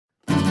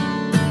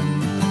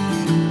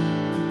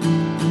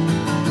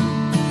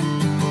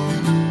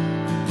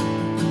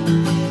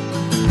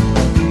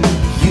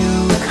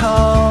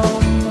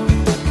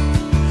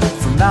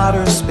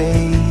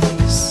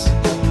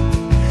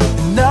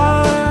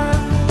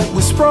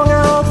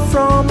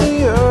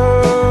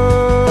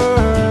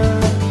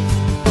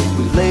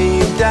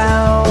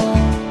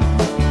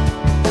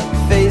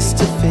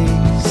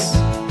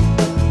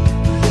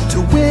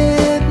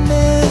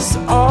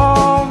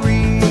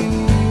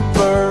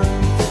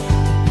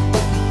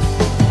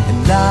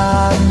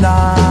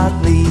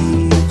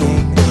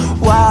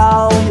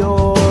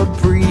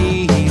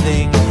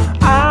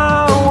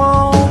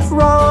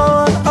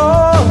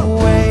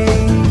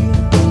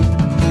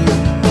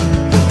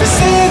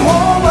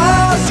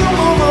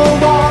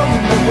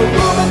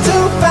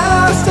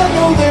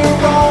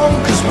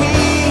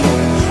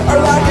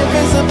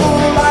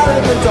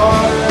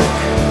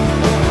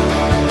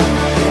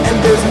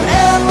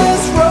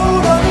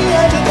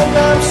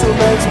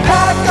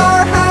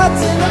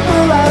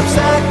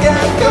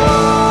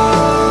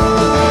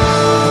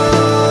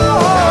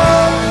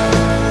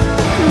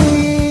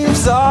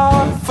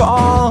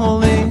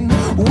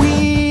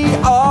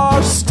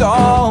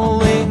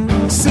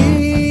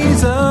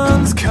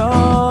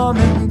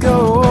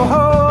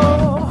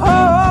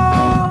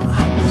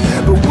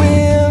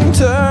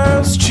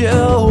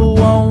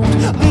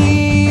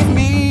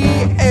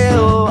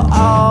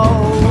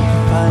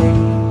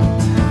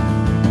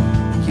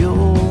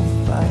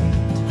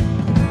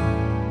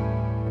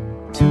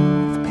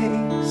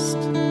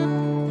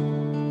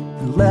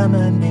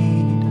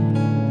lemonade.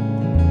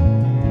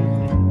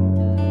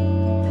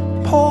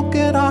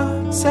 Polka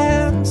dots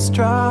and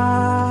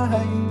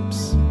stripes.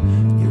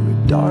 You're a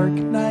dark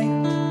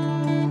night,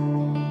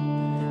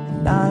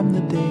 and I'm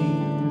the day.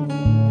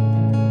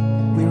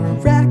 We're a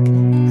wreck,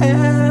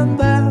 and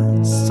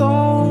that's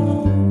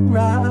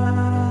alright.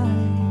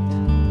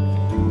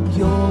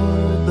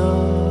 You're the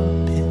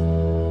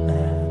pin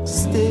that's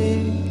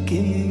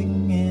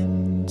sticking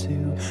into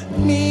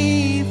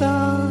me, the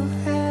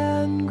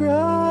hand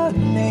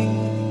grenade.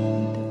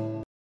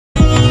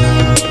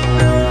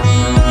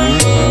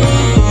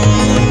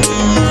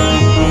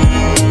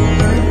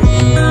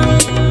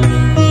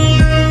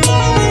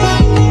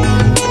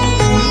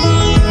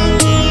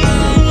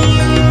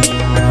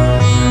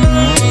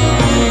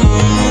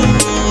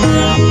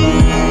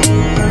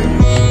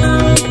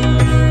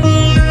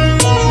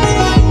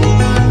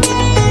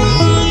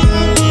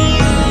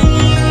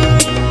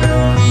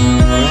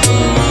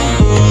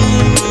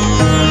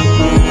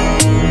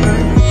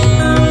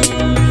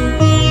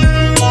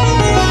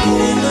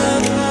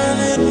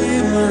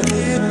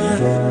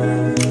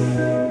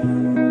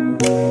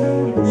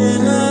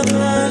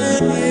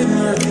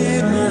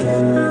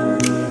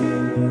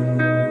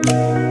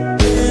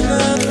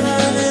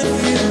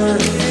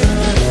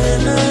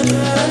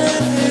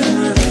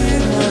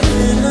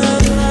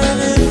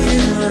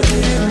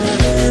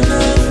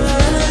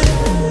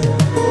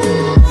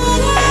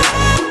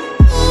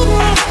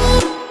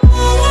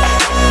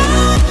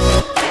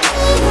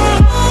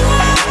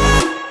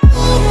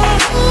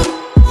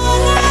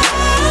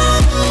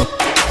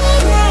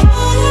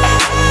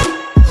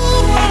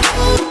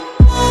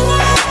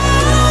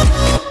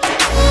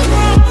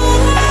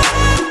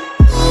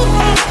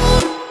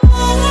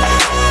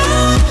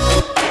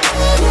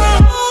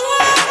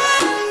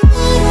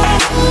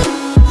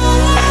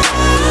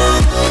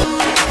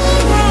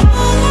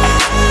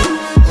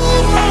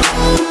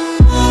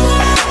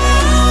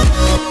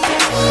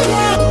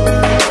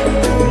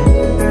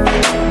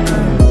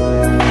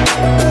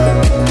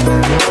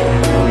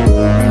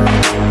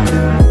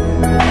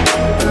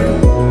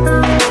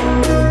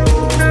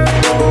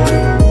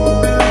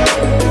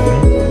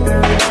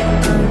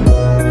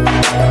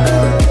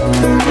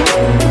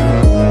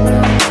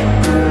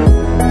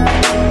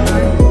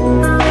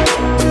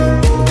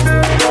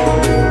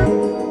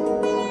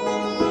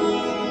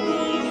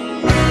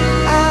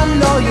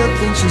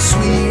 She's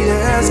sweet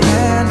as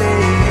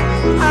candy.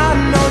 I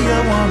know you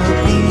wanna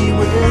be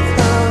with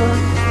her,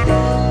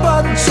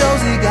 but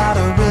Josie got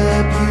a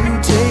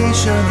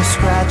reputation, a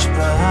scratch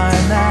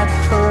behind that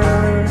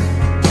purr.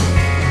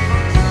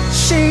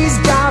 She's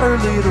got her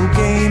little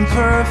game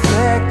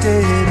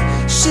perfected.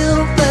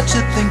 She'll let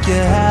you think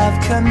you have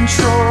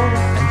control,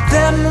 and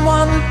then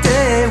one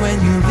day when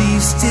you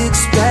least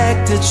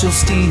expect it, she'll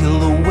steal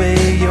away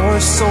your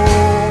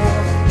soul.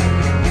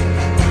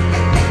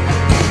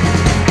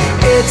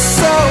 It's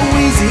so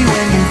easy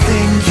when you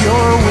think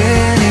you're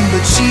winning,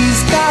 but she's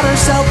got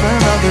herself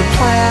another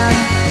plan.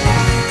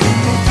 You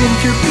think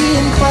you're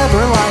being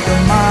clever like a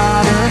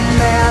modern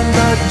man,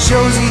 but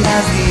Josie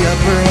has the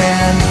upper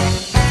hand.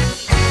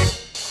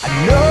 I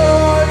know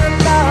you're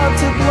not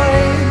to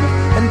blame,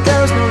 and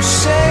there's no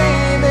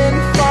shame in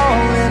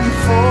falling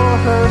for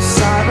her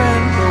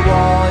siren, but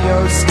while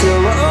you're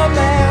still a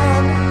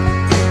man,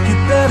 you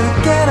better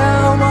get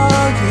out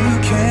while you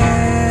can.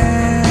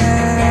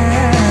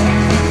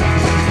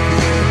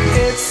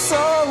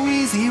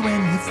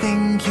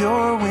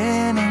 You're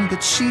winning,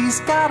 but she's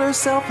got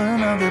herself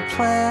another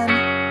plan.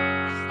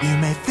 You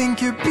may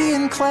think you're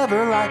being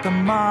clever like a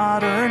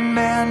modern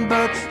man,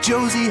 but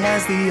Josie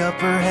has the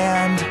upper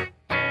hand.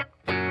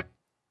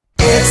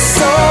 It's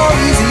so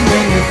easy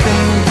when you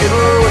think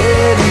you're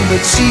winning,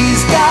 but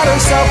she's got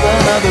herself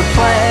another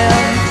plan.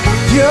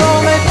 You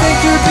may think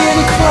you're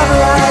being clever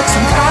like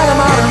some kind of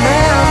modern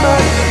man,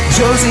 but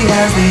Josie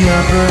has the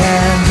upper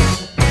hand.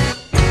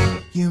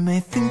 You may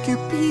think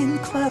you're being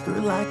clever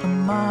like a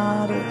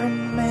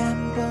modern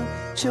man, but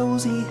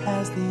Josie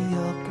has the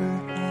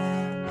upper hand.